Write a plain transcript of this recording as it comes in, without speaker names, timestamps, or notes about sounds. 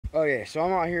Okay, so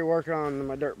I'm out here working on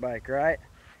my dirt bike, right?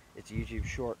 It's a YouTube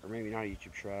short, or maybe not a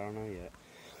YouTube short, I don't know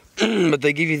yet. But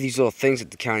they give you these little things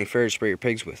at the county fair to spray your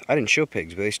pigs with. I didn't show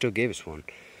pigs, but they still gave us one.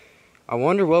 I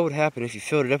wonder what would happen if you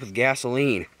filled it up with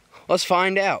gasoline. Let's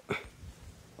find out.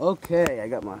 Okay, I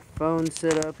got my phone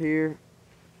set up here.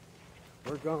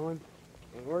 We're going,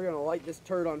 and we're gonna light this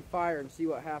turd on fire and see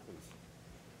what happens.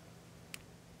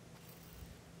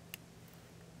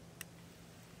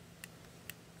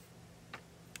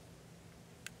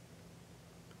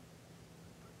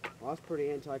 Well, that's pretty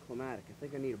anticlimactic. I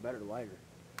think I need a better lighter.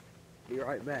 Be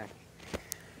right back.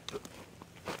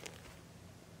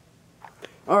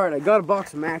 Alright, I got a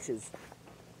box of matches.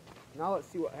 Now let's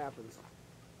see what happens.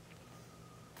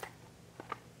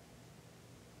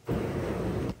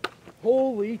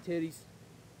 Holy titties.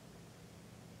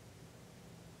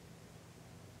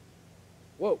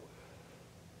 Whoa.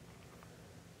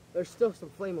 There's still some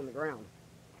flame on the ground.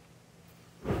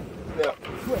 Yeah.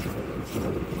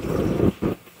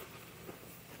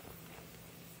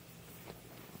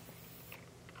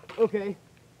 Okay.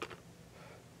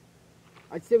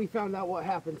 I'd say we found out what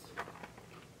happens.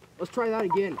 Let's try that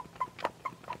again.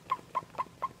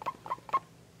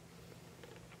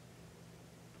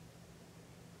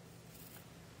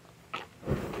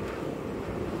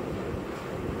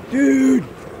 Dude!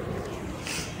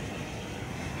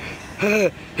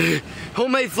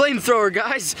 Homemade flamethrower,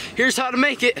 guys. Here's how to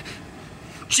make it.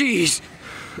 Jeez.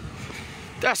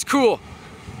 That's cool.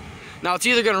 Now it's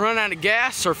either gonna run out of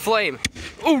gas or flame.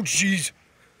 Oh, jeez.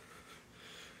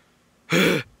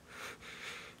 It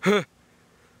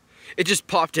just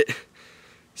popped it.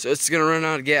 So it's gonna run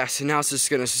out of gas, and now it's just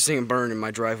gonna sing and burn in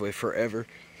my driveway forever.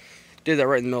 Did that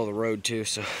right in the middle of the road too,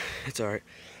 so it's alright.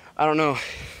 I don't know.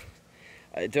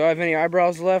 Do I have any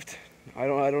eyebrows left? I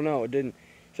don't know. It didn't.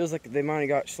 Feels like they might have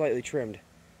got slightly trimmed.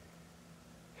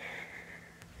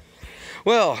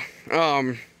 Well,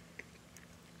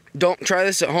 don't try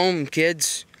this at home,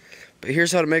 kids. But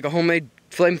here's how to make a homemade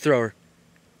flamethrower.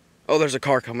 Oh, there's a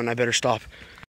car coming. I better stop.